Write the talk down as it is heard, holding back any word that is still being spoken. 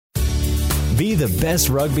Be the best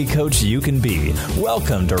rugby coach you can be.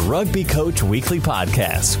 Welcome to Rugby Coach Weekly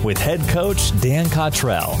Podcast with head coach Dan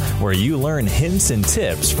Cottrell, where you learn hints and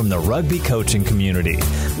tips from the rugby coaching community.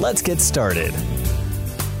 Let's get started.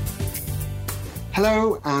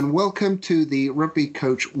 Hello and welcome to the Rugby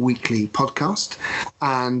Coach Weekly Podcast.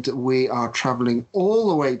 And we are travelling all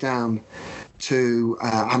the way down to,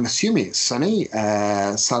 I'm assuming it's sunny,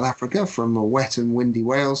 South Africa from wet and windy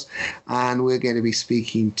Wales. And we're going to be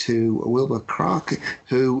speaking to Wilbur Kraak,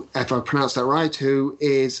 who, if I pronounce that right, who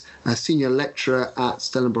is a senior lecturer at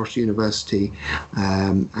Stellenbosch University.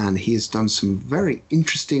 And he has done some very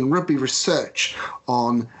interesting rugby research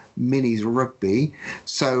on minis rugby.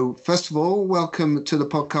 So first of all, welcome to the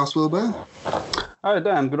podcast, Wilbur. Hi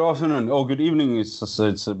Dan, good afternoon or good evening.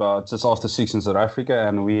 It's about just after 6 in South Africa,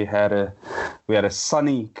 and we had a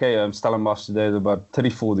sunny Stellenbosch today, about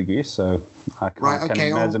 34 degrees. So I can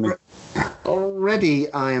imagine it.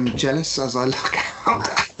 Already I am jealous as I look out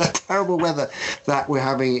at the terrible weather that we're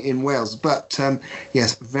having in Wales. But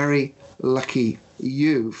yes, very lucky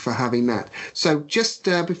you for having that. So just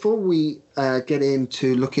before we get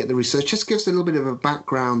into looking at the research, just give us a little bit of a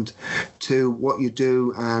background to what you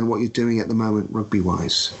do and what you're doing at the moment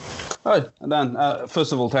rugby-wise. All right, Dan,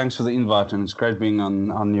 first of all, thanks for the invite, and it's great being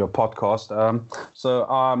on your podcast. So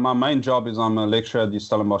my main job is I'm a lecturer at the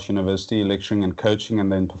Stellenbosch University, lecturing and coaching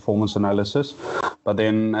and then performance analysis. But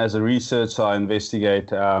then as a researcher, I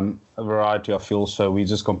investigate a variety of fields. So we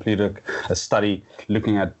just completed a study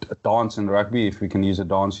looking at dance and rugby, if we can use a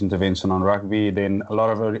dance intervention on rugby. Then a lot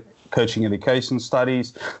of coaching education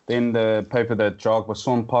studies, then the paper that Jacques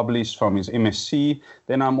Basson published from his MSc.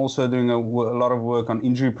 Then I'm also doing a lot of work on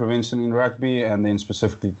injury prevention in rugby, and then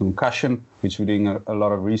specifically concussion, which we're doing a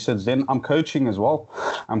lot of research. Then I'm coaching as well.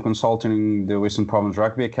 I'm consulting the Western Province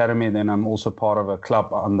Rugby Academy. Then I'm also part of a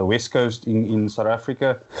club on the West Coast in South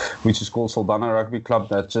Africa, which is called Saldanha Rugby Club,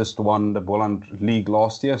 that just won the Boland League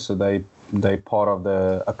last year. So they part of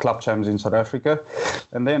a club champions in South Africa.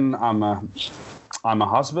 And then I'm a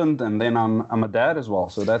husband, and then I'm a dad as well.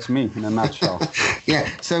 So that's me in a nutshell. Yeah.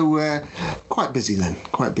 So quite busy then.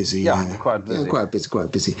 Quite busy. Yeah, quite busy.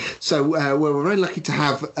 Quite busy. So we're very lucky to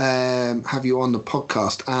have you on the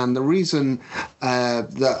podcast. And the reason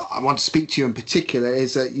that I want to speak to you in particular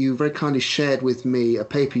is that you very kindly shared with me a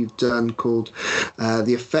paper you've done called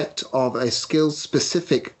 "The Effect of a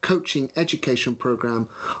Skills-Specific Coaching Education Program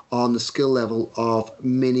on the Skill Level of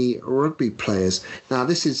Mini Rugby Players." Now,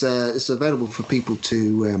 this is available for people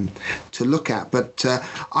to look at, but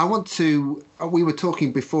I want to. We were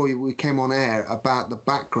talking before we came on air about the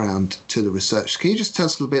background to the research. Can you just tell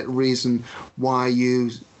us a little bit of the reason why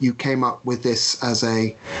you came up with this as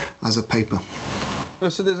a paper?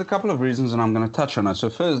 So there's a couple of reasons, and I'm going to touch on it. So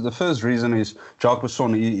the first reason is Jacques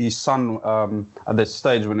Basson, his son, at that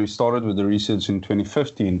stage when we started with the research in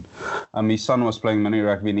 2015, his son was playing mini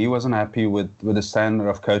rugby, and he wasn't happy with the standard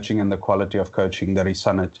of coaching and the quality of coaching that his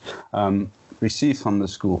son had received from the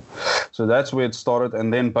school. So that's where it started.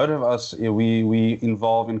 And then both of us, we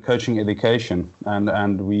involve in coaching education, and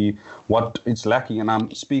what it's lacking. And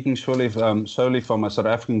I'm speaking solely from a South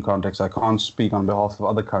African context. I can't speak on behalf of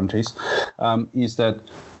other countries. Is that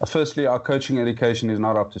firstly, our coaching education is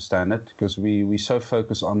not up to standard, because we so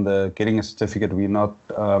focus on the getting a certificate. We're not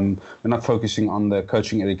focusing on the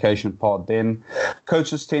coaching education part. Then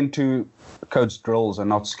coaches tend to coach drills and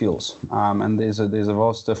not skills, and there's a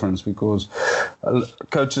vast difference, because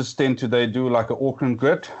coaches tend to, they do like an Auckland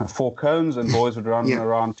grid, 4 cones, and boys would run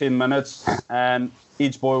around 10 minutes, and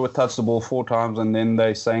each boy would touch the ball 4 times, and then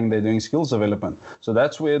they're saying they're doing skills development. So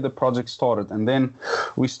that's where the project started. And then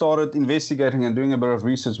we started investigating and doing a bit of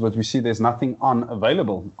research, but we see there's nothing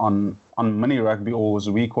available on mini rugby, or as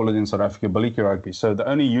we call it in South Africa, Biliki rugby. So the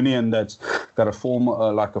only union that's got a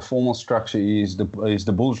formal structure is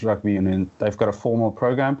the Bulls Rugby Union. They've got a formal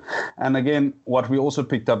program. And again, what we also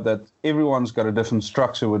picked up, that everyone's got a different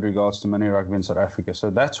structure with regards to mini rugby in South Africa.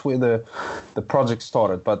 So that's where the project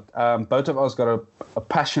started. But both of us got a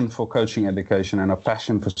passion for coaching education and a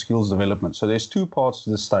passion for skills development. So there's 2 parts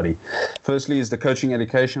to the study. Firstly is the coaching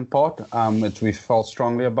education part, which we felt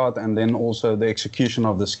strongly about, and then also the execution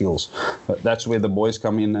of the skills. But that's where the boys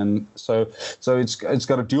come in, and so it's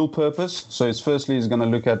got a dual purpose. So it's firstly is going to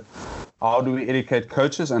look at how do we educate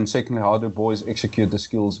coaches, and secondly, how do boys execute the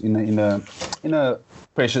skills in a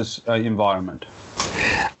precious environment.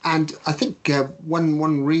 And I think when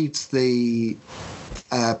one reads the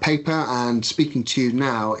paper and speaking to you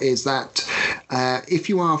now is that if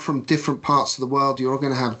you are from different parts of the world, you're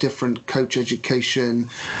going to have different coach education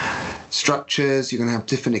structures, you're going to have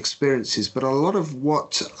different experiences. But a lot of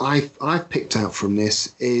what I've picked out from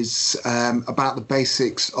this is about the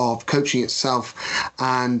basics of coaching itself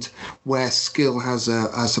and where skill has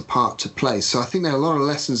a part to play. So I think there are a lot of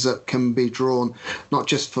lessons that can be drawn, not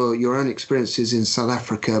just for your own experiences in South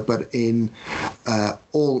Africa, but in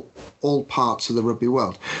all parts of the rugby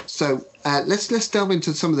world. So let's delve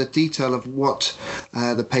into some of the detail of what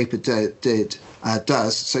the paper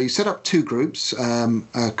does. So you set up two groups,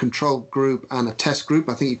 a control group and a test group.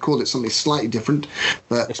 I think you called it something slightly different,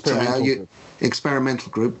 but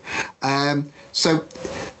experimental group. So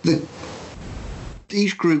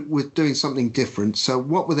each group was doing something different. So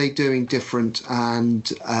what were they doing different,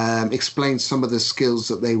 and explain some of the skills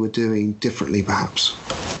that they were doing differently, perhaps?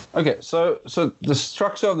 Okay, so the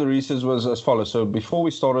structure of the research was as follows. So before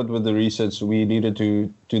we started with the research, we needed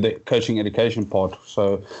to do the coaching education part.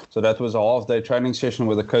 So that was a half-day training session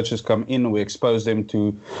where the coaches come in, we expose them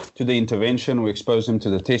to the intervention, we expose them to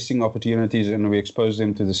the testing opportunities, and we expose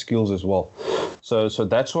them to the skills as well. So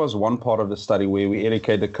that was one part of the study where we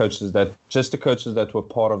educated the coaches that were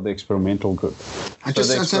part of the experimental group. So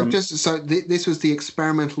this was the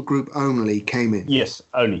experimental group only came in? Yes,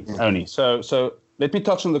 only. So let me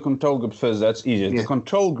touch on the control group first. That's easier. Yeah. The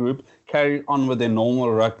control group carried on with their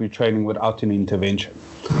normal rugby training without an intervention.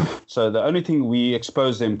 So the only thing we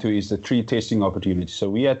expose them to is the 3 testing opportunities. So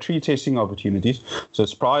we had 3 testing opportunities. So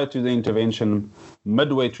it's prior to the intervention,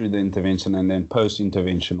 midway through the intervention, and then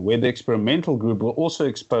post-intervention, where the experimental group were also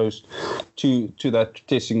exposed to that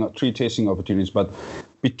 3 testing opportunities. But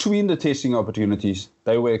between the testing opportunities,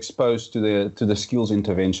 they were exposed to the skills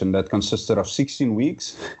intervention that consisted of 16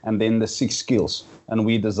 weeks and then the 6 skills. And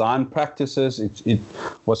we designed practices. It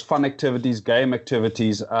was fun activities, game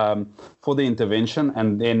activities for the intervention.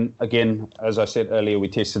 And then, again, as I said earlier, we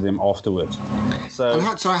tested them afterwards. So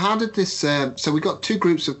how did this... so we got 2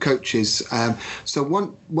 groups of coaches. So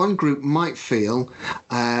one group might feel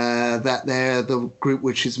that they're the group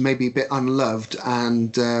which is maybe a bit unloved,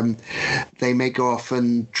 and they may go off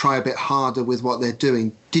and try a bit harder with what they're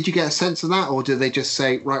doing. Did you get a sense of that, or did they just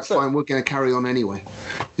say, right, fine, we're going to carry on anyway?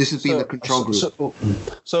 This has been the control group.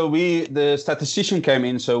 So the statistician came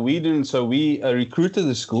in. So we recruited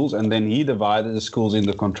the schools, and then he divided the schools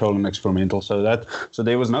into control and experimental. So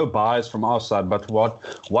there was no bias from our side. But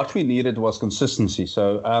what we needed was consistency.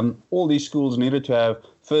 So all these schools needed to have,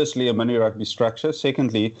 firstly, a mini rugby structure.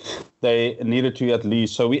 Secondly, they needed to at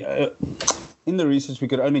least. So we. In the research, we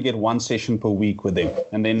could only get 1 session per week with them,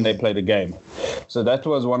 and then they played a game. So that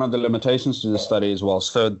was one of the limitations to the study as well.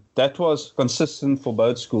 So that was consistent for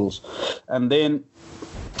both schools. And then,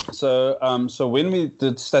 so when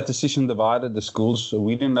the statistician divided the schools, so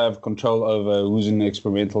we didn't have control over who's in the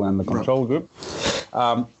experimental and the control group.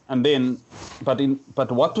 And then,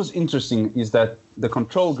 but what was interesting is that the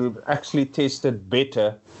control group actually tested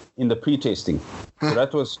better in the pre-testing. So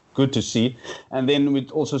that was good to see. And then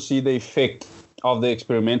we'd also see the effect of the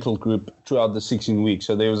experimental group throughout the 16 weeks.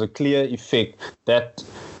 So there was a clear effect that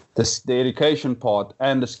the education part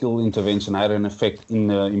and the skill intervention had an effect in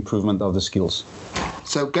the improvement of the skills.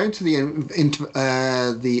 So going to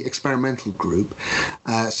the experimental group,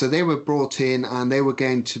 so they were brought in and they were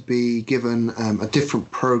going to be given a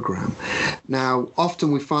different program. Now,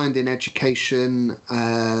 often we find in education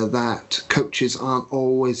that coaches aren't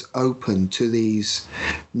always open to these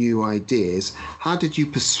new ideas. How did you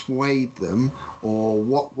persuade them, or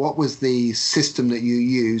what was the system that you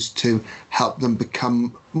used to help them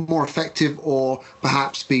become more effective, or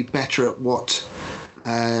perhaps be better at what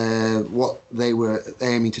they were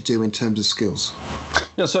aiming to do in terms of skills?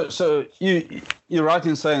 Yeah, so you're right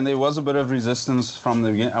in saying there was a bit of resistance from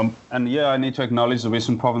the beginning. And I need to acknowledge the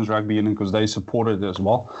Western Province Rugby Union because they supported it as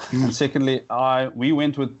well. And secondly, we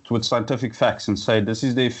went with scientific facts and said this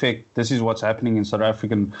is the effect, this is what's happening in South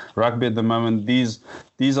African rugby at the moment. These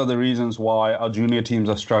are the reasons why our junior teams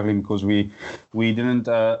are struggling, because we're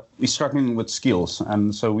struggling with skills,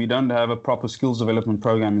 and so we don't have a proper skills development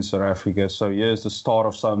program in South Africa. So here's the start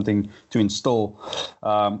of something to instill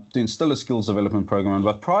a skills development program.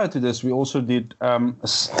 But prior to this, we also did.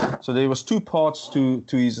 So there was 2 parts to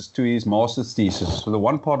his master's thesis. So the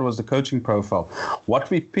one part was the coaching profile. What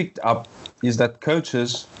we picked up is that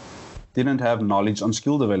coaches didn't have knowledge on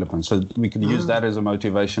skill development, so we could use that as a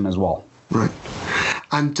motivation as well. Right.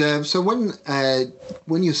 And so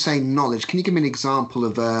when you're saying knowledge, can you give me an example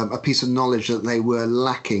of a piece of knowledge that they were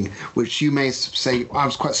lacking, which you may say I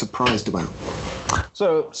was quite surprised about?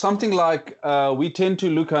 So something like we tend to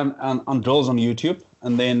look on drills on YouTube,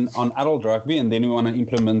 and then on adult rugby, and then we want to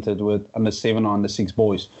implement it with under 7 or under 6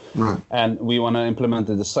 boys. Right. And we want to implement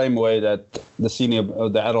it the same way that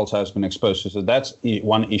the adults has been exposed to. So that's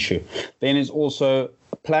one issue. Then is also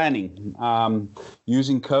planning,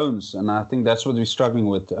 using cones, and I think that's what we're struggling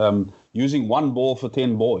with. Using one ball for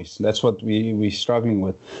 10 boys. That's what we're struggling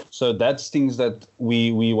with. So that's things that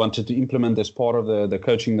we wanted to implement as part of the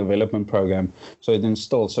coaching development program. So it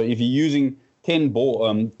instills. So if you're using 10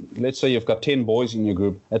 ball, let's say you've got 10 boys in your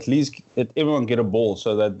group, at least everyone get a ball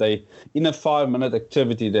so that they, in a 5-minute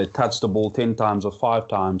activity, they touch the ball 10 times or 5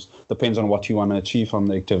 times, depends on what you want to achieve from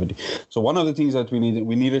the activity. So one of the things that we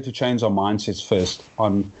needed to change our mindsets first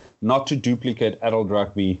on not to duplicate adult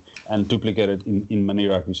rugby and duplicate it in mini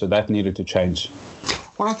rugby. So that needed to change.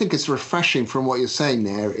 What I think is refreshing from what you're saying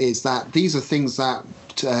there is that these are things that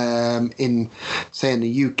in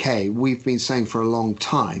the UK, we've been saying for a long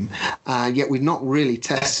time, yet we've not really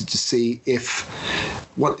tested to see if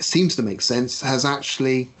what seems to make sense has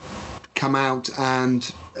actually come out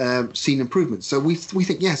and seen improvements. So we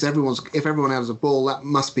think, yes, if everyone has a ball, that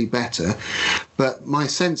must be better. But my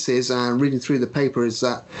sense is, reading through the paper, is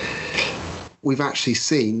that we've actually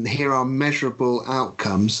seen here are measurable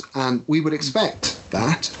outcomes, and we would expect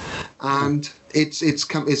that, and it's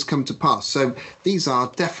come to pass. So these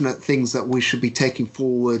are definite things that we should be taking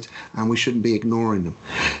forward, and we shouldn't be ignoring them.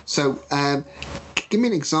 So give me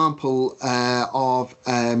an example of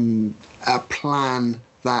a plan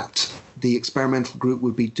that the experimental group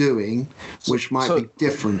would be doing, which might be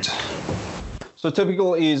different. So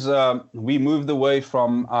typical is we moved away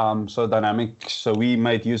from dynamic. So we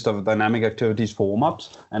made use of dynamic activities for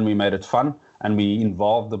warm-ups, and we made it fun, and we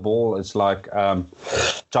involved the ball. It's like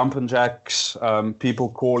jumping jacks, people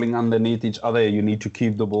crawling underneath each other. You need to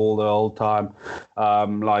keep the ball the whole time.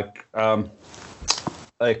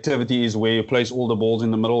 Activity is where you place all the balls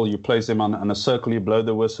in the middle. You place them on a circle. You blow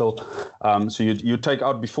the whistle. So you take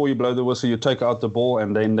out, before you blow the whistle, you take out the ball,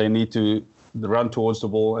 and then they need to run towards the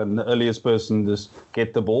ball, and the earliest person just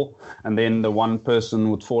get the ball, and then the one person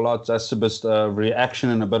would fall out. That's a bit of reaction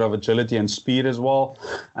and a bit of agility and speed as well.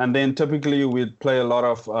 And then typically we'd play a lot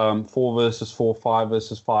of 4 versus 4, 5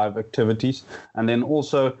 versus 5 activities. And then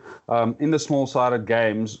also in the small-sided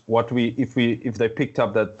games, if they picked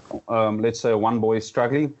up that let's say one boy is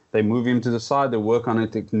struggling, they move him to the side, they work on a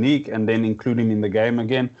technique, and then include him in the game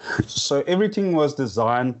again. So everything was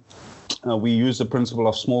designed. We use the principle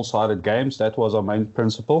of small-sided games. That was our main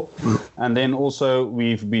principle. And then also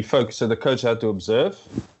we focused, so the coach had to observe.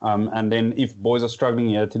 And then if boys are struggling,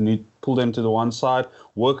 he had to pull them to the one side,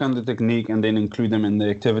 work on the technique, and then include them in the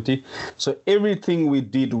activity. So everything we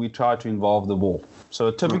did, we tried to involve the ball. So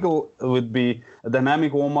a typical would be a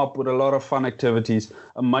dynamic warm-up with a lot of fun activities.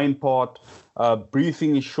 A main part,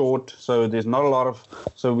 briefing is short, so there's not a lot of.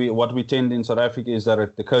 So what we tend in South Africa is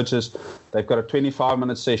that the coaches, they've got a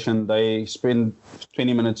 25-minute session. They spend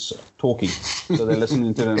 20 minutes talking, so they're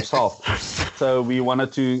listening to themselves. So we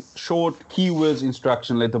wanted to short keywords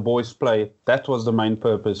instruction, let the boys play. That was the main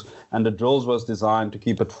purpose, and the drills was designed to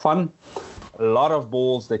keep it fun. A lot of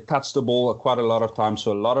balls, they touch the ball quite a lot of times,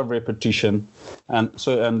 so a lot of repetition, and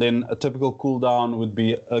then a typical cool down would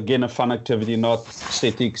be again a fun activity, not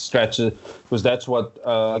static stretches, because that's what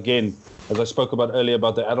again, as I spoke about earlier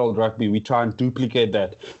about the adult rugby, we try and duplicate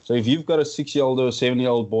that. So if you've got a 6-year-old or a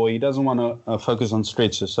 7-year-old boy, he doesn't want to focus on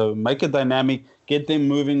stretches, so make it dynamic, get them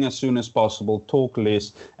moving as soon as possible, talk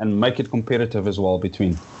less, and make it competitive as well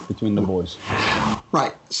between the boys.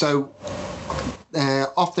 Right. So.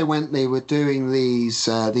 Off they went. They were doing these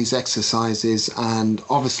exercises, and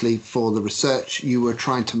obviously for the research, you were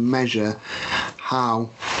trying to measure how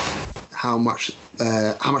much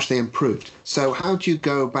they improved. So how do you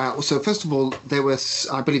go about? So first of all,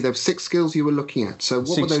 I believe there were 6 skills you were looking at. So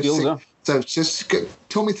what were those skills? Yeah. So just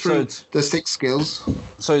talk me through the 6 skills.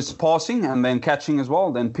 So it's passing and then catching as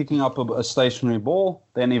well, then picking up a stationary ball,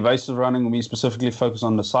 then evasive running, we specifically focus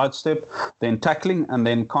on the sidestep, then tackling, and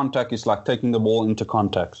then contact is like taking the ball into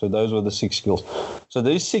contact. So those were the 6 skills. So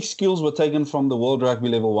these 6 skills were taken from the World Rugby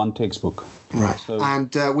Level 1 textbook. Right. So,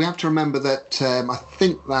 and we have to remember that I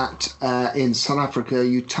think that in South Africa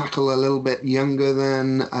you tackle a little bit younger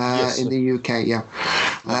than in the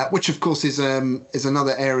UK, which of course is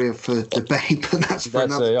another area for debate, but that's for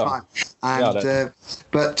another time. And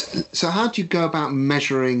but so how do you go about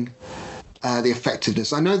measuring the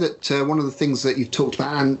effectiveness? I know that one of the things that you've talked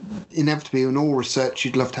about, and inevitably in all research,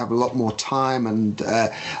 you'd love to have a lot more time and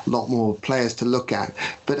a lot more players to look at.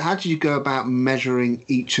 But how do you go about measuring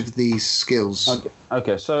each of these skills?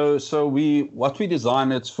 Okay, so what we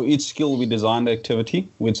designed, it's for each skill we designed the activity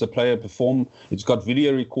which the player performed. It's got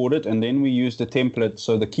video recorded, and then we use the template,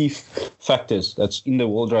 so the key factors that's in the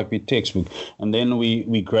World Rugby textbook, and then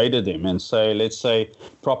we graded them and say, let's say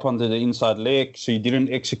prop onto the inside leg, so you didn't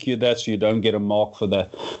execute that, so you don't get a mark for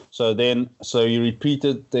that. So you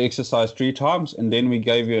repeated the exercise 3 times, and then we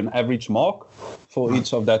gave you an average mark for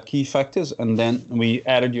each of that key factors, and then we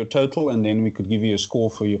added your total, and then we could give you a score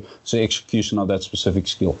for you, so execution of that specific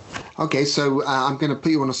skill. Okay, so I'm going to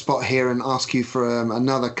put you on a spot here and ask you for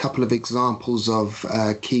another couple of examples of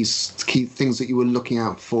key things that you were looking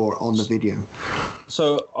out for on the video.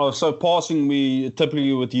 So passing, we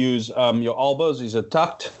typically would use your elbows. Is it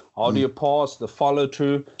tucked? How do you pass? The follow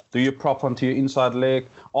through. Do you prop onto your inside leg?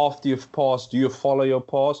 After you've passed, do you follow your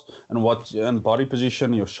pass? And body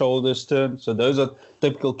position, your shoulders turn. So those are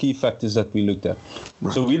typical key factors that we looked at.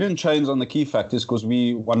 Right. So we didn't change on the key factors because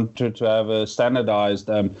we wanted to have a standardized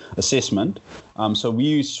assessment. So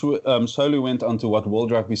we solely went onto what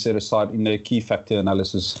World Rugby set aside in the key factor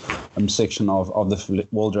analysis section of the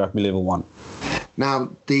World Rugby Level 1. Now,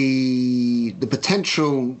 the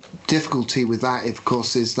potential difficulty with that, of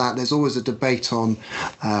course, is that there's always a debate on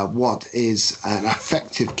what is an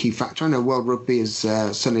effective key factor. I know World Rugby has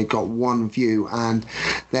certainly got one view, and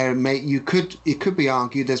it could be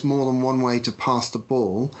argued there's more than one way to pass the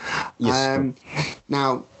ball. Yes,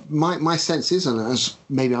 now, my sense is, and as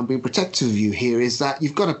maybe I'm being protective of you here, is that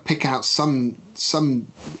you've got to pick out some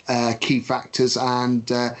key factors,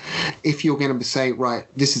 and if you're going to say, right,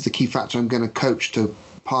 this is the key factor I'm going to coach to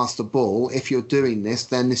pass the ball, if you're doing this,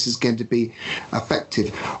 then this is going to be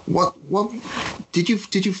effective. What did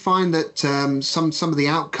you find that some of the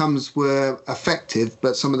outcomes were effective,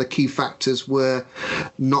 but some of the key factors were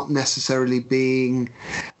not necessarily being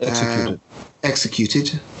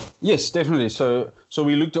executed? Yes, definitely. So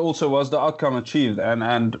we looked at also, was the outcome achieved,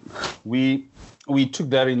 and we took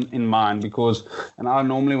that in mind, because, and I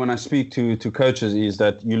normally when I speak to coaches, is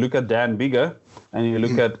that you look at Dan Biggar and you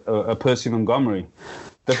look at a Percy Montgomery,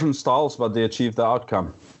 different styles, but they achieve the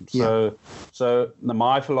outcome. So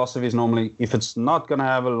my philosophy is normally, if it's not going to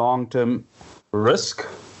have a long-term risk,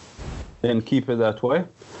 then keep it that way.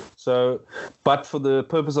 So, but for the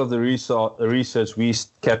purpose of the research, we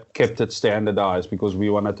kept it standardized because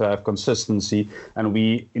we wanted to have consistency, and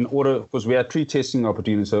because we had 3 testing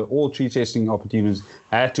opportunities, so all 3 testing opportunities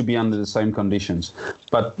had to be under the same conditions.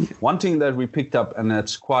 But one thing that we picked up, and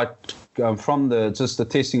that's quite from the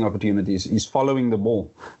testing opportunities, is following the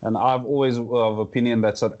ball. And I've always of opinion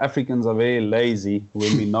that South Africans are very lazy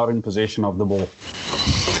when we're not in possession of the ball.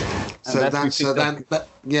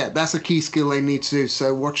 That's a key skill they need to do.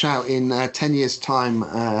 So watch out, in 10 years' time,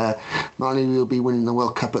 not only will you be winning the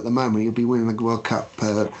World Cup at the moment, you'll be winning the World Cup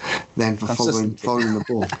then for following the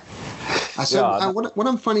ball. What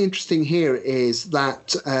I'm finding interesting here is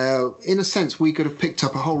that, in a sense, we could have picked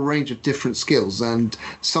up a whole range of different skills, and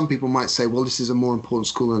some people might say, well, this is a more important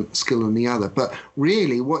skill than the other. But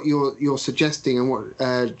really, what you're suggesting, and what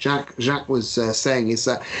Jacques was saying, is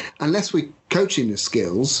that unless we're coaching the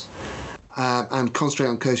skills and concentrate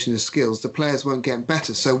on coaching the skills, the players won't get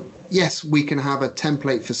better. So yes, we can have a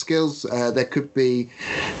template for skills. There could be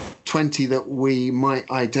 20 that we might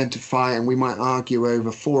identify, and we might argue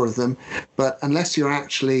over 4 of them, but unless you're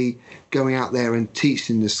actually going out there and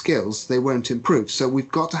teaching the skills, they won't improve. So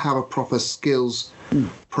we've got to have a proper skills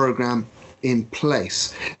program in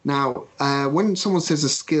place. Now, when someone says a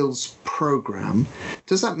skills program,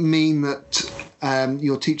 does that mean that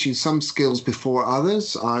you're teaching some skills before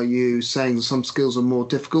others? Are you saying some skills are more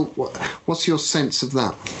difficult? What's your sense of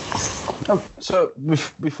that? So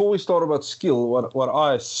before we start about skill,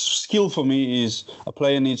 skill for me is a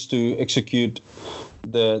player needs to execute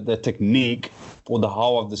the technique or the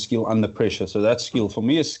how of the skill under pressure. So that's skill. For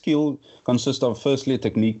me, a skill consists of firstly a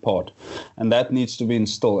technique part, and that needs to be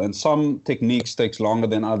instilled. And some techniques takes longer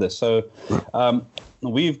than others. So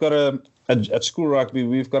we've got at school rugby,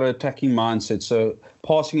 we've got an attacking mindset. So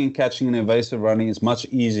passing and catching and evasive running is much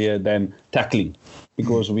easier than tackling,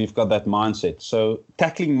 because we've got that mindset. So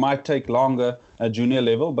tackling might take longer at junior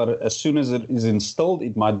level, but as soon as it is instilled,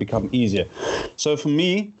 it might become easier. So for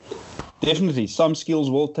me, definitely some skills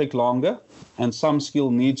will take longer, and some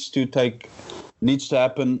skill needs to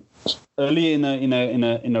happen early in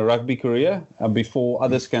a rugby career before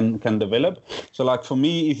others can develop. So like for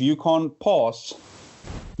me, if you can't pass,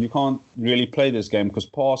 you can't really play this game, because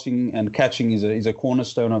passing and catching is a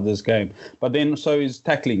cornerstone of this game. But then so is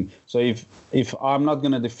tackling. So if I'm not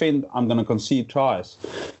going to defend, I'm going to concede tries.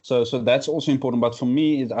 So that's also important. But for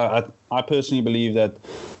me, I personally believe that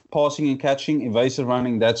passing and catching, evasive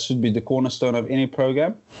running, that should be the cornerstone of any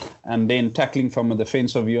program. And then tackling from a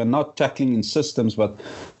defensive view, and not tackling in systems, but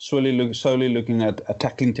solely looking at a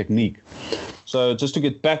tackling technique. So just to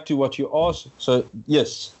get back to what you asked, so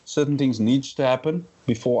yes, certain things need to happen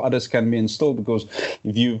before others can be instilled, because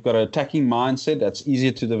if you've got an attacking mindset, that's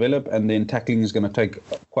easier to develop, and then tackling is going to take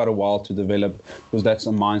quite a while to develop, because that's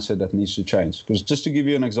a mindset that needs to change. Because just to give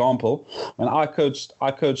you an example, when I coached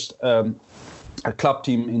a club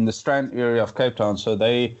team in the Strand area of Cape Town, so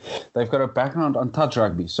they've got a background on touch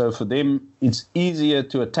rugby. So for them, it's easier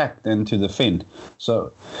to attack than to defend.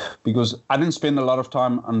 So because I didn't spend a lot of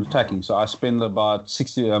time on attacking, so I spend about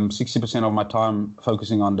 60% of my time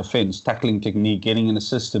focusing on defense, tackling technique, getting in the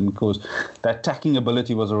system, because that attacking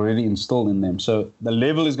ability was already instilled in them. So the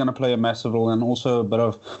level is going to play a massive role, and also a bit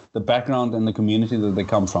of the background and the community that they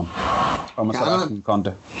come from a South African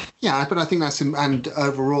context. Yeah, but I think and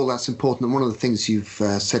overall that's important. And one of the things you've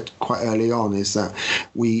said quite early on is that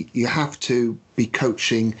you have to be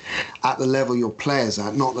coaching at the level your players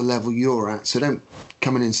at, not the level you're at. So don't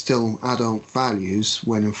come and instill adult values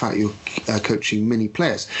when in fact you're coaching mini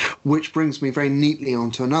players. Which brings me very neatly on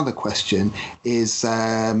to another question, is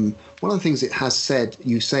one of the things it has said,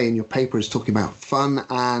 you say in your paper, is talking about fun,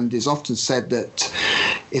 and is often said that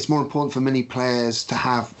it's more important for many players to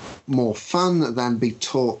have more fun than be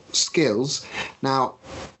taught skills. Now,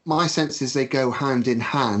 my sense is they go hand in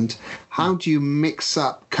hand. How do you mix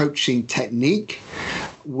up coaching technique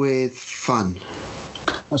with fun?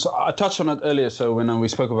 So I touched on it earlier. So when we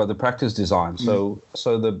spoke about the practice design, so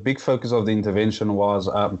the big focus of the intervention was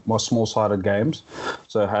small-sided games.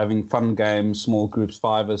 So having fun games, small groups,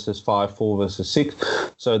 5 versus 5, 4 versus 6.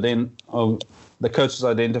 So then the coaches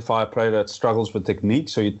identify a player that struggles with technique,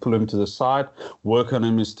 so you'd pull him to the side, work on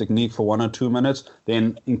his technique for 1 or 2 minutes,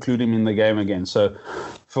 then include him in the game again. So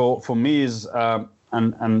for me is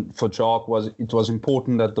and for Jacques it was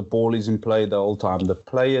important that the ball is in play the whole time. The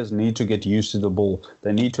players need to get used to the ball.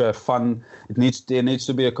 They need to have fun. There needs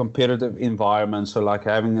to be a competitive environment. So like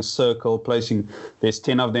having a circle, there's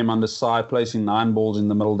 10 of them on the side, placing 9 balls in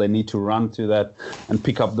the middle. They need to run to that and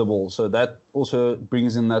pick up the ball. So that also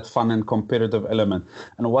brings in that fun and competitive element.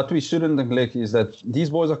 And what we shouldn't neglect is that these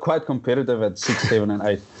boys are quite competitive at 6, 7, and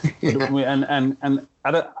 8. Yeah. And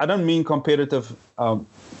I don't mean competitive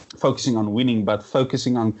focusing on winning, but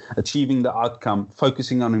focusing on achieving the outcome,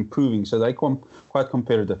 focusing on improving. So they're quite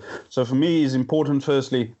competitive. So for me, it's important,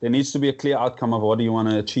 firstly, there needs to be a clear outcome of what do you want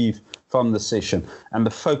to achieve from the session. And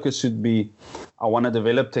the focus should be, I want to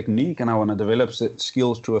develop technique and I want to develop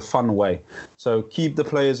skills through a fun way. So keep the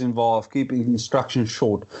players involved, keep instructions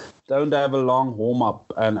short. Don't have a long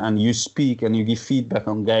warm-up and you speak and you give feedback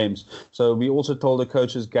on games. So we also told the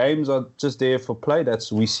coaches games are just there for play.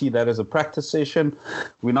 We see that as a practice session.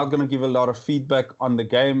 We're not going to give a lot of feedback on the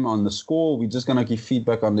game, on the score. We're just going to give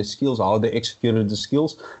feedback on the skills, how they executed the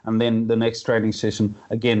skills. And then the next training session,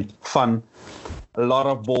 again, fun. A lot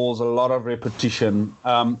of balls, a lot of repetition,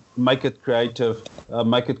 make it creative,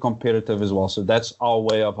 make it competitive as well. So that's our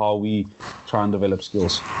way of how we try and develop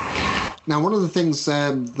skills. Now, one of the things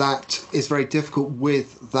that is very difficult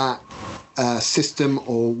with that system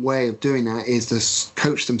or way of doing that is the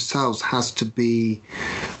coach themselves has to be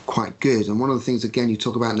quite good. And one of the things, again, you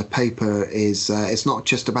talk about in the paper is it's not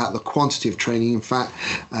just about the quantity of training. In fact,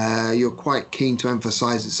 you're quite keen to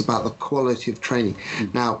emphasize it's about the quality of training.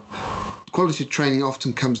 Now, quality of training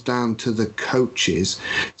often comes down to the coaches.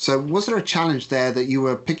 So was there a challenge there that you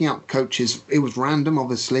were picking up coaches? It was random,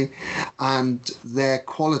 obviously, and their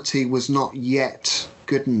quality was not yet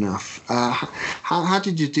good enough. How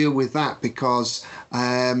did you deal with that? Because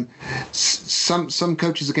some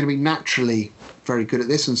coaches are going to be naturally very good at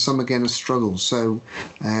this, and some again are struggle. So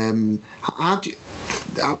how do you,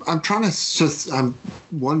 I'm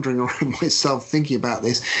wondering around myself thinking about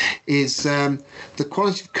this, is the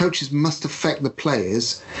quality of coaches must affect the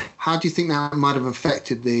players. How do you think that might have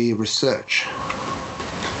affected the research?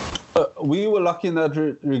 We were lucky in that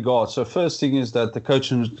regard. So first thing is that the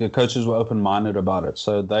coaches were open-minded about it.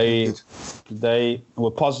 So they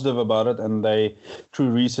were positive about it, and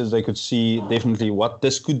through research they could see definitely what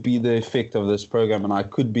this could be the effect of this program, and I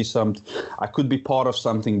could be part of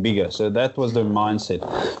something bigger. So that was the mindset.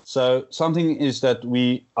 So something is that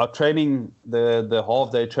our training, the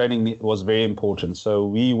half-day training was very important. So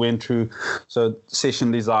we went through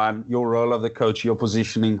session design, your role of the coach, your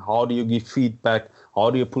positioning, how do you give feedback, how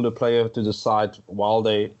do you pull the player to the side while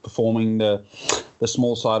they're performing the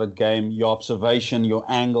small-sided game, your observation, your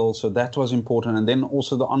angle. So that was important. And then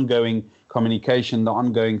also the ongoing communication, the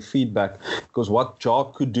ongoing feedback. Because what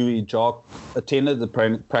Jacques could do is Jacques attended the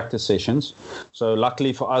practice sessions. So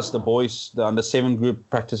luckily for us, the boys, the under 7 group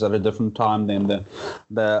practice at a different time than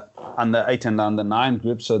the under 8 and under 9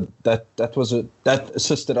 group. So that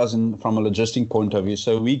assisted us from a logistic point of view.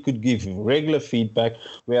 So we could give regular feedback.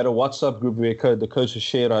 We had a WhatsApp group where the coaches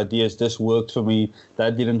shared ideas. This worked for me.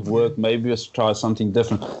 That didn't work. Maybe let's try something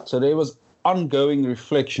different. So there was ongoing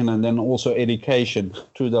reflection and then also education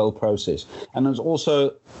through the whole process. And it's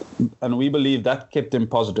also, and we believe that kept them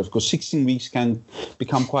positive, because 16 weeks can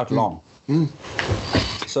become quite long.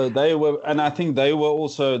 So they were, and I think they were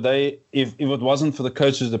also, if it wasn't for the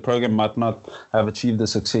coaches, the program might not have achieved the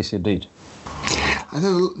success it did.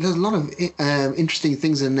 There's a lot of interesting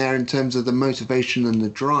things in there in terms of the motivation and the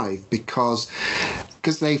drive, because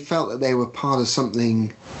they felt that they were part of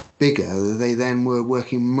something bigger. They then were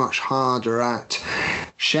working much harder at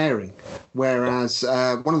sharing. Whereas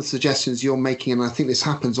one of the suggestions you're making, and I think this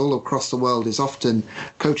happens all across the world, is often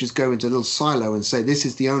coaches go into a little silo and say, this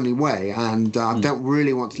is the only way, and I don't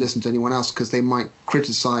really want to listen to anyone else because they might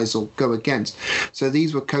criticize or go against. So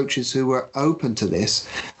these were coaches who were open to this,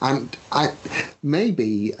 and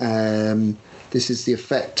maybe this is the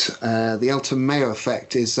effect, the Elton Mayo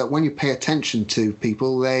effect, is that when you pay attention to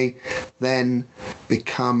people, they then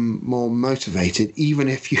become more motivated, even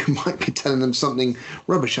if you might be telling them something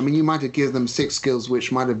rubbish. I mean, you might have given them 6 skills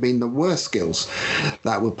which might have been the worst skills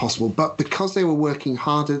that were possible, but because they were working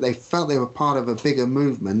harder, they felt they were part of a bigger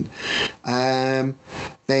movement, they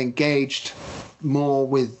engaged more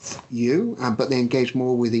with you, but they engaged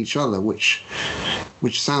more with each other, which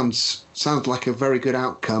sounds like a very good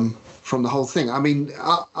outcome from the whole thing. I mean,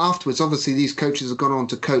 afterwards, obviously, these coaches have gone on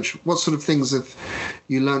to coach. What sort of things have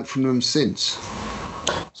you learned from them since?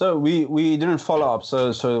 So we didn't follow up.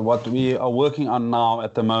 So what we are working on now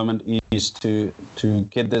at the moment is to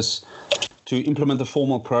get this, to implement the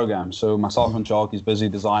formal program. So myself and Jacques is busy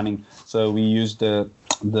designing. So we used the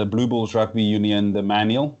Blue Bulls Rugby Union, the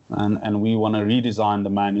manual, and we want to redesign the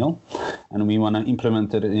manual, and we want to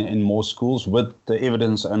implement it in more schools with the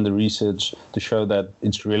evidence and the research to show that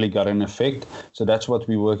it's really got an effect. So that's what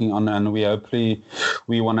we're working on, and we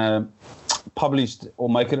want to publish or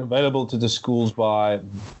make it available to the schools by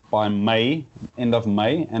May, end of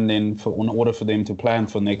May, and then in order for them to plan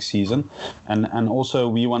for next season. And also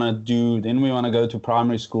we want to go to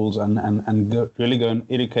primary schools and really go and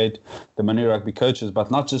educate the mini rugby coaches, but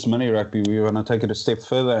not just mini rugby. We want to take it a step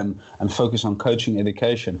further and focus on coaching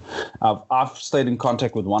education. I've stayed in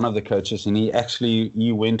contact with one of the coaches, and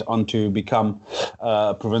he went on to become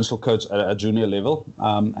a provincial coach at a junior level.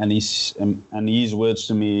 And his words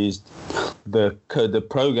to me is, the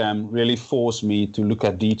program really forced me to look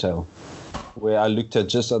at detail, where I looked at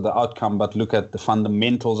just at the outcome, but look at the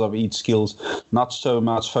fundamentals of each skills, not so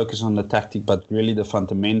much focus on the tactic, but really the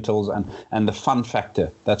fundamentals and the fun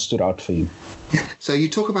factor that stood out for you. So you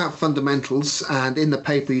talk about fundamentals, and in the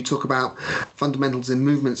paper you talk about fundamentals in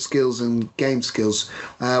movement skills and game skills.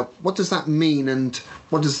 What does that mean, and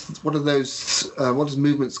what does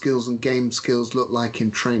movement skills and game skills look like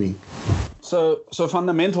in training? So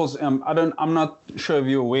fundamentals. I'm not sure if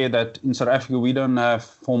you're aware that in South Africa we don't have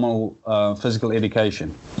formal physical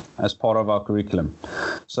education as part of our curriculum.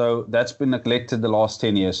 So that's been neglected the last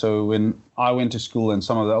 10 years. So when I went to school and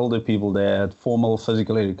some of the older people there had formal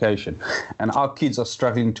physical education, and our kids are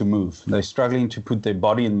struggling to move. They're struggling to put their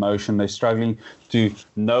body in motion. They're struggling to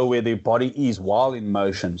know where their body is while in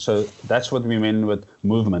motion. So that's what we mean with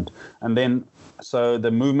movement. And then, so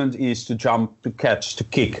the movement is to jump, to catch, to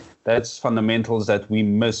kick. That's fundamentals that we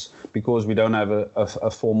miss because we don't have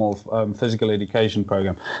a formal physical education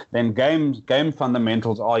program. Then game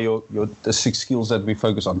fundamentals are the 6 skills that we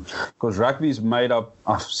focus on, because rugby is made up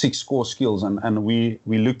of 6 core skills, and we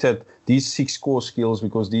looked at these 6 core skills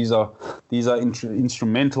because these are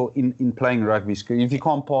instrumental in playing rugby. If you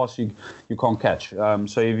can't pass, you can't catch.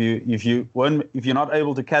 So if you're not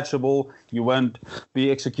able to catch the ball, you won't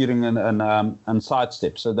be executing and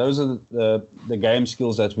sidestep. So those are the game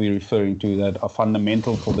skills that we're referring to that are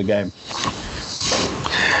fundamental for the game.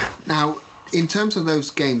 Now, in terms of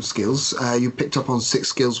those game skills, you picked up on 6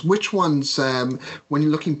 skills. Which ones, when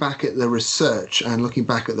you're looking back at the research and looking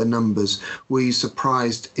back at the numbers, were you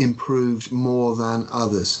surprised improved more than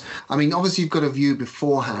others? I mean, obviously you've got a view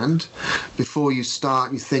beforehand. Before you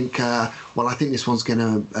start, you think, well, I think this one's going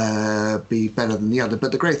to be better than the other.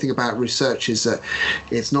 But the great thing about research is that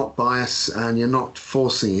it's not biased and you're not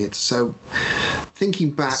forcing it. So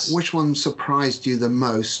thinking back, which one surprised you the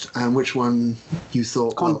most and which one you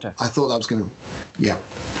thought, well, I thought that was going to... Yeah.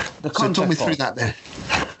 So talk me through that then.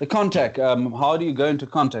 the contact. How do you go into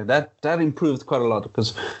contact? That improved quite a lot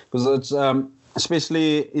because it's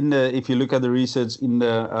especially if you look at the research in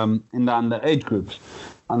the underage groups,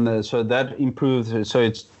 so that improved.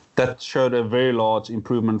 So that showed a very large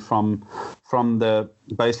improvement from the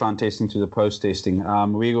baseline testing to the post testing.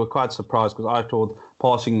 We were quite surprised because I thought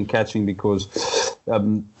passing and catching, because a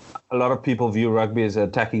lot of people view rugby as an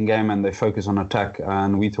attacking game and they focus on attack,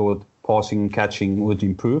 and we thought passing and catching would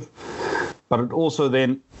improve. But it also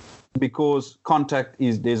then, because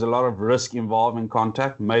there's a lot of risk involved in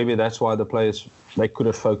contact, maybe that's why the players, they could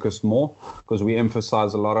have focused more, because we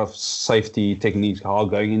emphasize a lot of safety techniques, how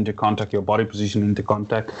going into contact, your body position into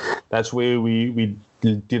contact. That's where we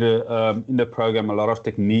did in the program a lot of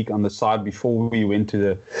technique on the side before we went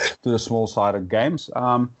to the small-sided games.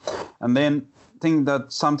 And then I think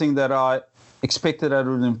that something that I expected that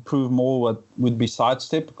would improve more would be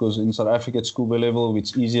sidestep, because in South Africa at schoolboy level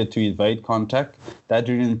it's easier to evade contact. That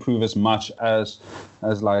didn't improve as much as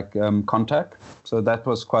contact, so that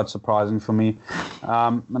was quite surprising for me.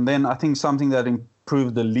 And then I think something that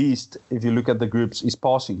improved the least, if you look at the groups, is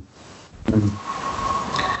passing. And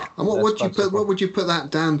what would you put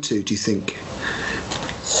that down to, do you think?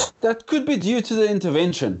 That could be due to the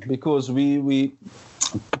intervention, because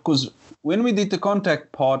when we did the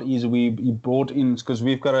contact part, we brought in, because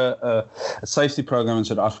we've got a safety program in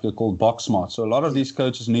South Africa called Box Smart. So a lot of these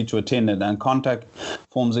coaches need to attend it, and contact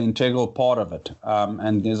forms an integral part of it.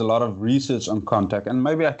 And there's a lot of research on contact, and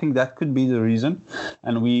maybe I think that could be the reason.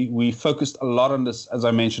 And we focused a lot on this, as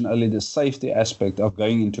I mentioned earlier, the safety aspect of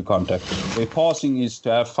going into contact. Where passing is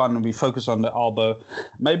to have fun, and we focus on the elbow.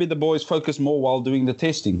 Maybe the boys focus more while doing the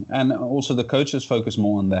testing, and also the coaches focus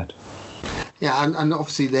more on that. Yeah, and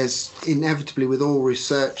obviously there's inevitably, with all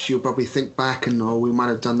research, you'll probably think back and, we might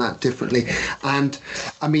have done that differently. And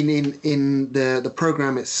I mean, in the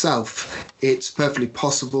program itself, it's perfectly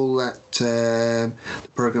possible that the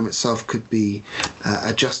program itself could be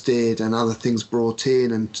adjusted and other things brought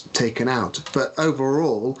in and taken out. But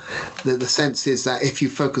overall, the sense is that if you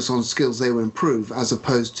focus on skills, they will improve, as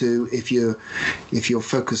opposed to if you're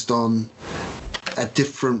focused on a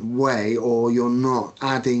different way, or you're not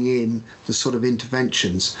adding in the sort of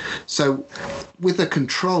interventions. So with a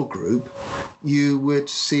control group, you would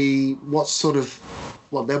see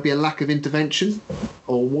there'll be a lack of intervention,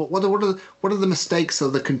 or what are the mistakes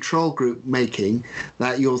of the control group making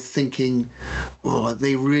that you're thinking,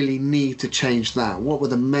 they really need to change that? What were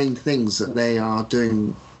the main things that they are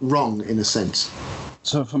doing wrong, in a sense?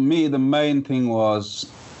 So for me, the main thing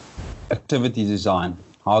was activity design.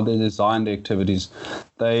 How they designed the activities.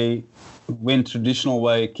 They went traditional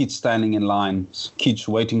way, kids standing in lines, kids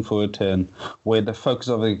waiting for a turn, where the focus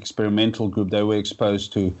of the experimental group, they were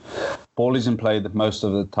exposed to ball is in play that most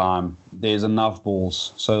of the time. There's enough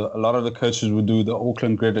balls. So a lot of the coaches would do the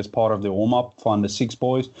Auckland grid as part of the warm-up for under 6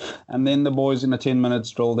 boys. And then the boys in a 10-minute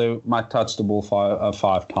drill, they might touch the ball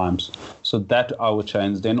 5 times. So that I would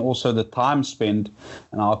change. Then also the time spent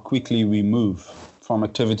and how quickly we move from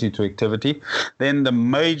activity to activity. Then the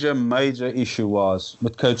major issue was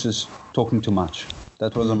with coaches talking too much.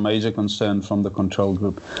 That was a major concern from the control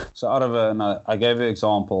group. So I gave an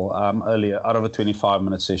example earlier, out of a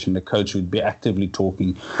 25-minute session, the coach would be actively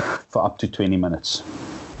talking for up to 20 minutes.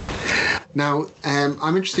 Now,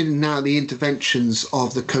 I'm interested in the interventions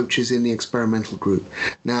of the coaches in the experimental group.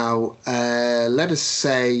 Now, let us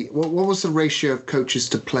say, what was the ratio of coaches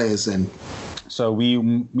to players then? So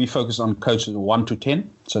we focus on coaches 1 to 10.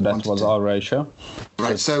 So that was our ratio.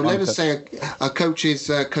 Right. So let us say a coach is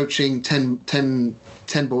coaching 10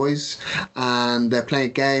 boys, and they're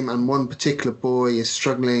playing a game, and one particular boy is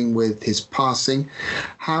struggling with his passing.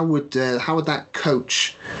 How would that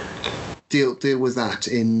coach deal with that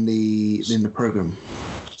in the program?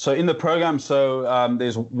 So in the program,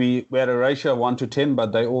 we had a ratio of 1 to 10,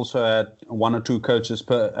 but they also had 1 or 2 coaches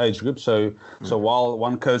per age group. So while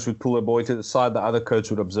one coach would pull a boy to the side, the other coach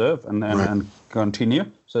would observe and continue.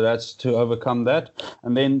 So that's to overcome that.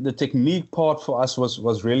 And then the technique part for us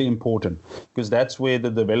was really important, because that's where the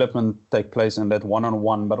development take place, and that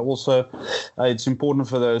one-on-one. But also it's important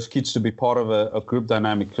for those kids to be part of a group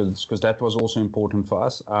dynamic, because that was also important for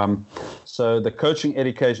us. So the coaching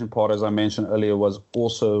education part, as I mentioned earlier, was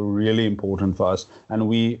also really important for us. And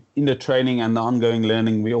we, in the training and the ongoing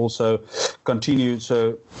learning, we also continue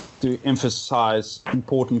to emphasize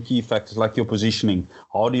important key factors like your positioning.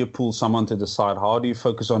 How do you pull someone to the side? How do you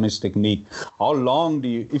focus on his technique? How long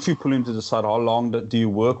if you pull him to the side, how long do you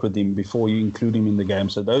work with him before you include him in the game?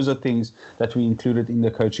 So those are things that we included in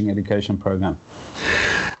the coaching education program.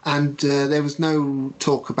 And there was no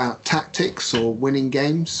talk about tactics or winning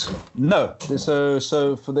games? No. So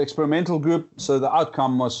for the experimental group, so the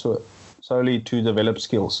outcome was solely to develop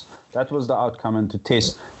skills. That was the outcome, and to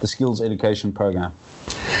test the skills education program.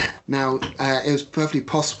 Now, it was perfectly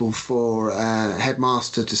possible for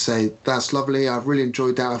headmaster to say, that's lovely, I've really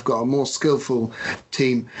enjoyed that, I've got a more skillful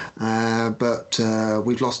team, but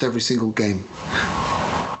we've lost every single game.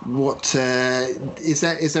 What is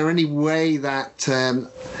there any way that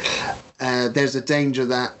there's a danger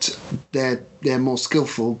that they're more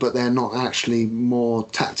skillful, but they're not actually more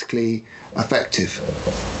tactically effective?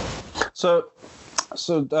 So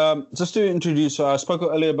just to introduce, I spoke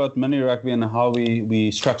earlier about mini rugby and how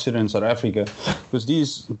we structure it in South Africa, because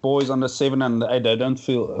these boys under 7 and 8, they don't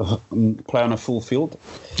play on a full field.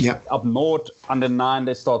 Yeah. Up north, under 9,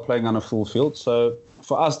 they start playing on a full field. So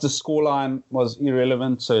for us, the scoreline was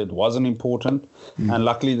irrelevant, so it wasn't important. And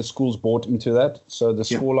luckily, the schools bought into that. So the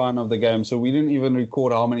scoreline of the game. So we didn't even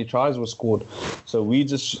record how many tries were scored. So we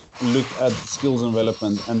just looked at skills and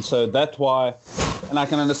development. And so that's why, and I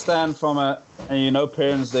can understand from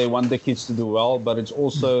parents, they want their kids to do well, but it's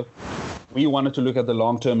also, we wanted to look at the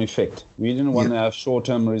long-term effect. We didn't want to have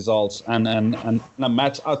short-term results, and the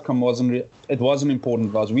match outcome wasn't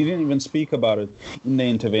important for us. We didn't even speak about it in the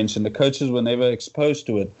intervention. The coaches were never exposed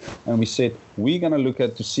to it, and we said we're going to look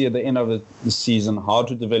at to see at the end of the season how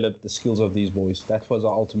to develop the skills of these boys. That was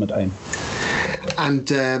our ultimate aim.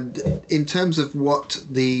 And in terms of what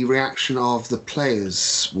the reaction of the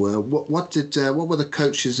players were, what were the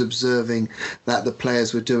coaches observing that the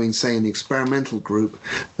players were doing, say, in the experimental group,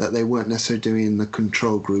 that they weren't necessarily doing in the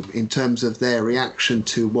control group, in terms of their reaction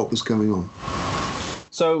to what was going on?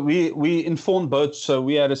 So we informed both. So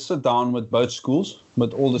we had a sit down with both schools,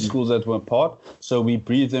 with all the schools that were part. So we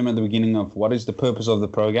briefed them at the beginning of what is the purpose of the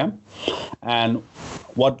program and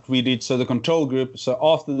what we did. So the control group, so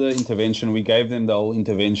after the intervention, we gave them the whole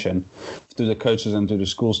intervention to the coaches and to the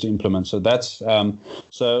schools to implement. So that's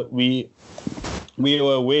so we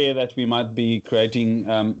were aware that we might be creating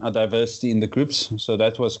a diversity in the groups, so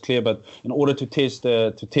that was clear. But in order to test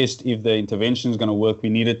if the intervention is going to work, we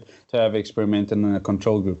needed to have experiment in a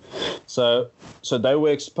control group. So they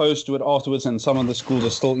were exposed to it afterwards, and some of the schools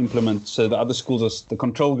are still implement. So the other schools, the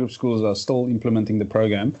control group schools, are still implementing the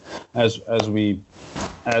program as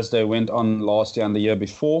they went on last year and the year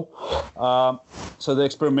before. So the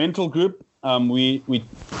experimental group, we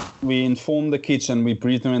inform the kids and we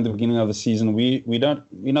brief them in the beginning of the season. We're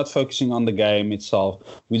not focusing on the game itself.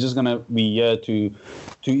 We're just going to be here to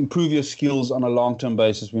improve your skills on a long-term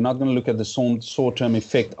basis. We're not going to look at the short-term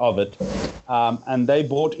effect of it. And they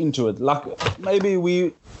bought into it. Like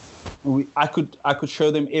maybe I could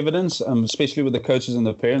show them evidence, especially with the coaches and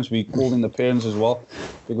the parents. We called in the parents as well,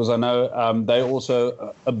 because I know they're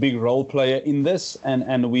also a big role player in this,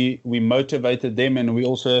 and we motivated them, and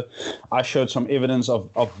I showed some evidence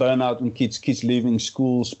of burnout in kids leaving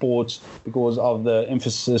school, sports, because of the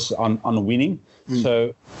emphasis on winning.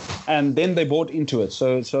 So, and then they bought into it.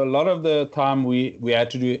 So a lot of the time we had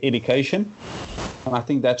to do education, and I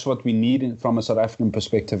think that's what we need from a South African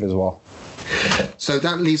perspective as well. So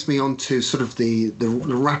that leads me on to sort of the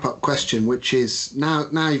wrap-up question, which is now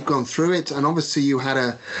you've gone through it, and obviously you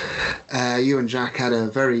and Jack had a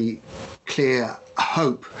very clear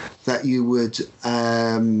hope that you would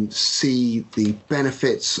see the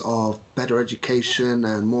benefits of better education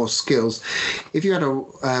and more skills. If you had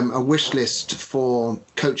a wish list for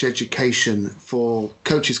coach education, for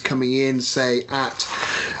coaches coming in, say, at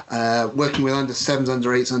working with under 7s, under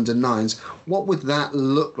 8s, under 9s, what would that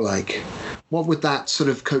look like? What would that sort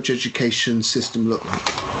of coach education system look like?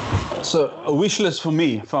 So a wish list for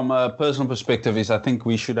me, from a personal perspective, is I think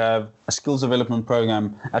we should have a skills development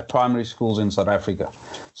program at primary schools in South Africa.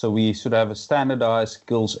 So we should have a standardized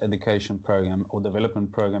skills education program or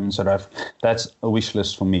development program in South Africa. That's a wish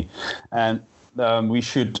list for me. And we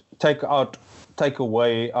should take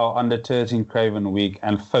away our under 13 Craven Week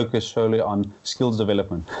and focus solely on skills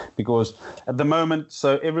development, because at the moment,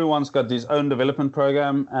 so everyone's got his own development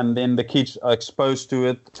program, and then the kids are exposed to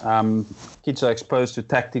it. Kids are exposed to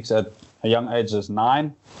tactics at a young age as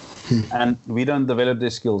 9, and we don't develop their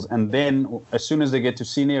skills. And then as soon as they get to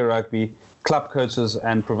senior rugby, club coaches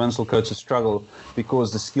and provincial coaches struggle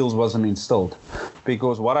because the skills wasn't instilled.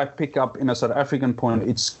 Because what I pick up in a South African point,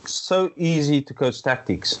 it's so easy to coach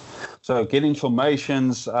tactics. So get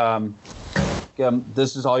informations,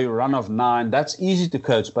 this is how you run off 9, that's easy to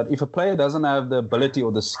coach. But if a player doesn't have the ability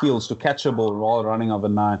or the skills to catch a ball while running off a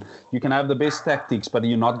 9, you can have the best tactics, but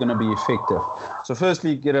you're not going to be effective. So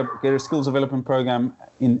firstly, get a skills development program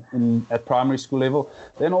at primary school level.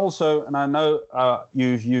 Then also, and I know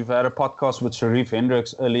you've had a podcast with Sharif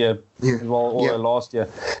Hendricks earlier as well, last year,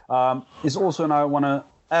 is also, and I want to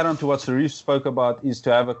add on to what Sharif spoke about, is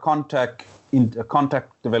to have a contact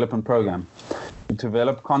development program, to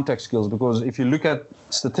develop contact skills. Because if you look at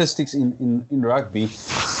statistics in rugby,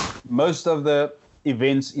 most of the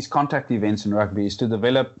events is contact events in rugby, is to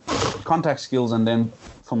develop contact skills, and then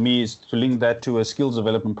for me is to link that to a skills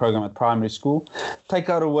development program at primary school. Take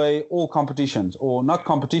out away all competitions, or not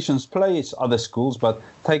competitions, play other schools, but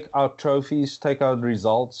take out trophies, take out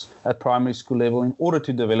results at primary school level in order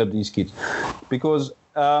to develop these kids. Because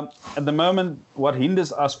at the moment, what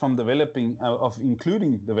hinders us from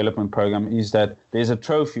including development program is that there's a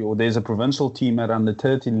trophy or there's a provincial team at under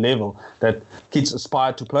 13 level that kids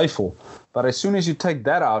aspire to play for. But as soon as you take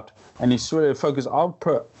that out and you sort of focus, our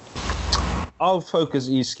focus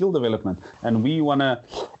is skill development, and we want to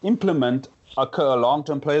implement a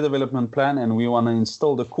long-term player development plan, and we want to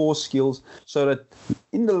instill the core skills so that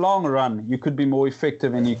in the long run you could be more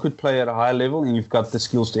effective and you could play at a high level and you've got the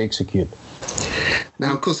skills to execute.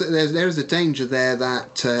 Now, of course, there's a danger there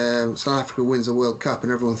that South Africa wins a World Cup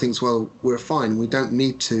and everyone thinks, well, we're fine, we don't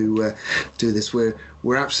need to do this, we're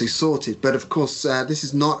absolutely sorted. But of course, this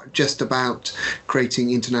is not just about creating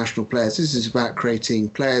international players. This is about creating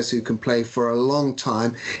players who can play for a long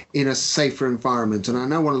time in a safer environment. And I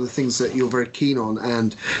know one of the things that you're very keen on,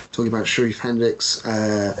 and talking about Sharif Hendricks'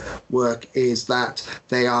 work, is that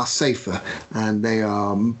they are safer and they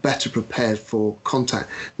are better prepared for contact.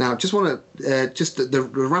 Now, just want to the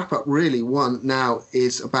wrap up really one now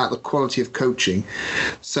is about the quality of coaching.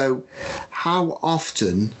 So how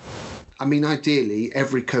often, I mean, ideally,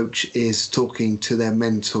 every coach is talking to their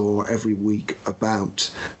mentor every week about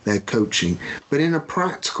their coaching. But in a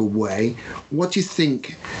practical way, what do you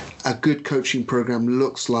think a good coaching program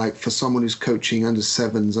looks like for someone who's coaching under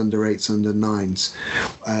 7s, under 8s, under 9s?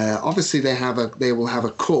 Obviously, they will have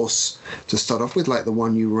a course to start off with, like the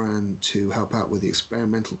one you ran to help out with the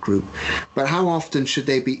experimental group. But how often should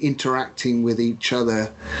they be interacting with each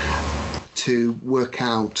other to work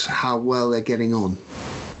out how well they're getting on?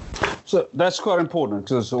 So that's quite important.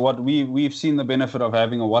 So what we've seen the benefit of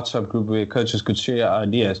having a WhatsApp group where coaches could share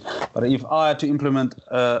ideas. But if I had to implement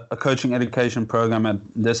a coaching education program at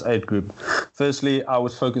this age group, firstly, I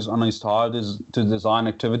would focus on how to design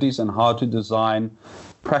activities and how to design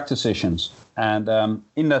practice sessions. And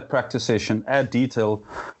in that practice session, add detail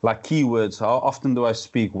like keywords. How often do I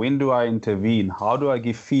speak? When do I intervene? How do I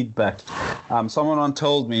give feedback? Someone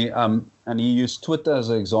told me, and he used Twitter as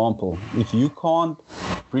an example, if you can't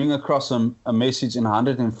bring across a message in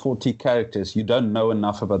 140 characters, you don't know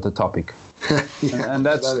enough about the topic. And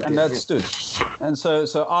that's good. And so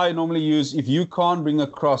I normally use, if you can't bring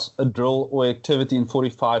across a drill or activity in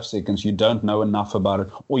 45 seconds, you don't know enough about it,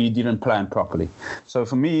 or you didn't plan properly. So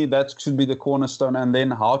for me, that should be the cornerstone. And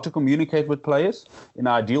then how to communicate with players in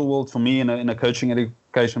an ideal world for me in a coaching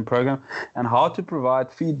education program, and how to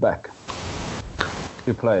provide feedback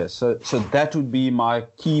to players. So that would be my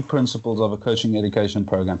key principles of a coaching education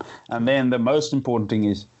program. And then the most important thing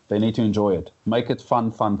is they need to enjoy it. Make it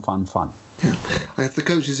fun. Yeah. And if the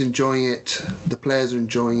coach is enjoying it, the players are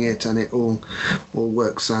enjoying it, and it all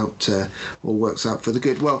works out for the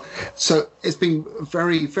good. Well, so it's been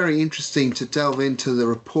very, very interesting to delve into the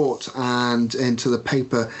report and into the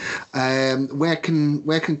paper. Where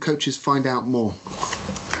can coaches find out more?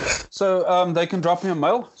 So they can drop me a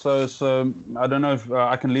mail. So I don't know if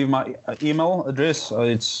I can leave my email address.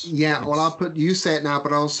 You say it now,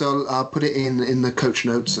 but also I'll put it in the coach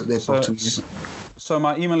notes at the bottom. So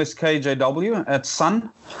my email is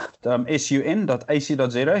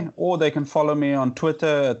kjw@sun.ac.za, or they can follow me on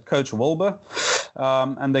Twitter at Coach Wilbur,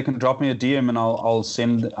 and they can drop me a DM, and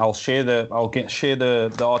I'll share the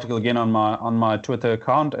article again on my Twitter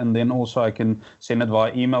account, and then also I can send it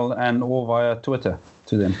via email or via Twitter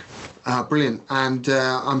to them. Brilliant. And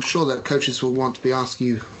I'm sure that coaches will want to be asking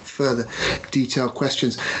you further detailed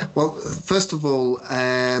questions. Well, first of all,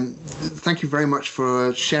 thank you very much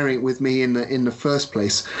for sharing it with me in the first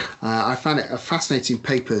place. I found it a fascinating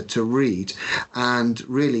paper to read, and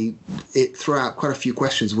really it threw out quite a few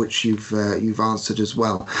questions which you've answered as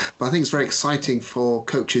well. But I think it's very exciting for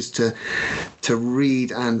coaches to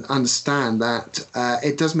read and understand that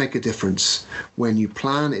it does make a difference when you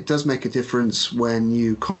plan. It does make a difference when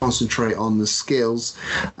you concentrate on the skills,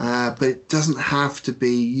 but it doesn't have to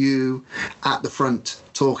be you at the front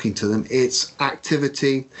talking to them. It's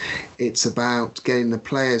activity. It's about getting the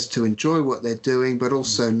players to enjoy what they're doing, but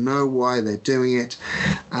also know why they're doing it.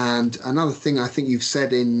 And another thing I think you've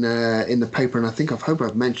said in the paper, and I hope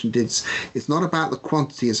I've mentioned, it's not about the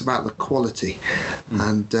quantity, it's about the quality.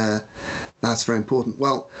 And that's very important.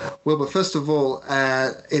 Well, Wilbur, first of all,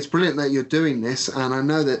 it's brilliant that you're doing this, and I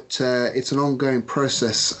know that it's an ongoing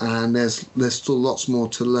process, and there's still lots more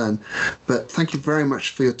to learn. But thank you very much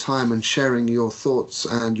for your time and sharing your thoughts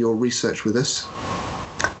and your research with us.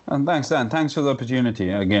 And thanks, Dan. Thanks for the opportunity.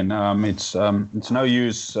 Again, it's no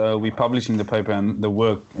use we publishing the paper and the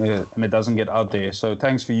work, and it doesn't get out there. So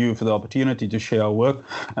thanks for you for the opportunity to share our work,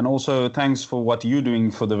 and also thanks for what you're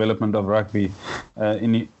doing for development of rugby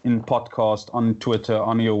in podcast, on Twitter,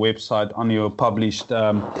 on your website, on your published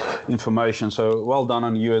information. So well done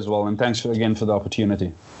on you as well, and thanks again for the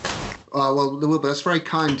opportunity. Well, Wilbur, that's very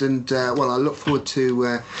kind, and I look forward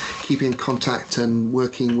to keeping in contact and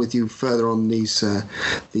working with you further on these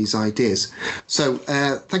ideas. So,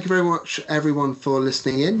 thank you very much, everyone, for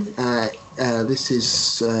listening in. This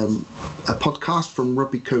is a podcast from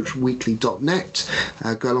rugbycoachweekly.net.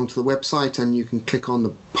 Go along to the website and you can click on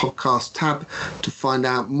the podcast tab to find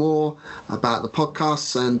out more about the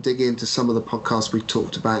podcasts and dig into some of the podcasts we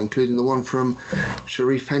talked about, including the one from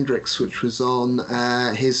Sharif Hendricks, which was on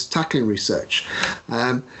his tackling research.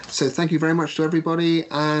 So thank you very much to everybody,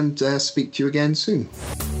 and speak to you again soon.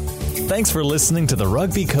 Thanks for listening to the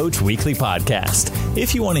Rugby Coach Weekly podcast.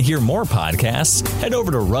 If you want to hear more podcasts, head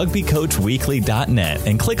over to rugbycoachweekly.net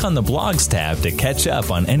and click on the blogs tab to catch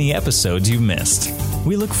up on any episodes you've missed.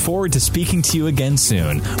 We look forward to speaking to you again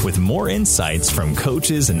soon with more insights from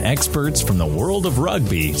coaches and experts from the world of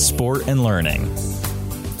rugby, sport, and learning.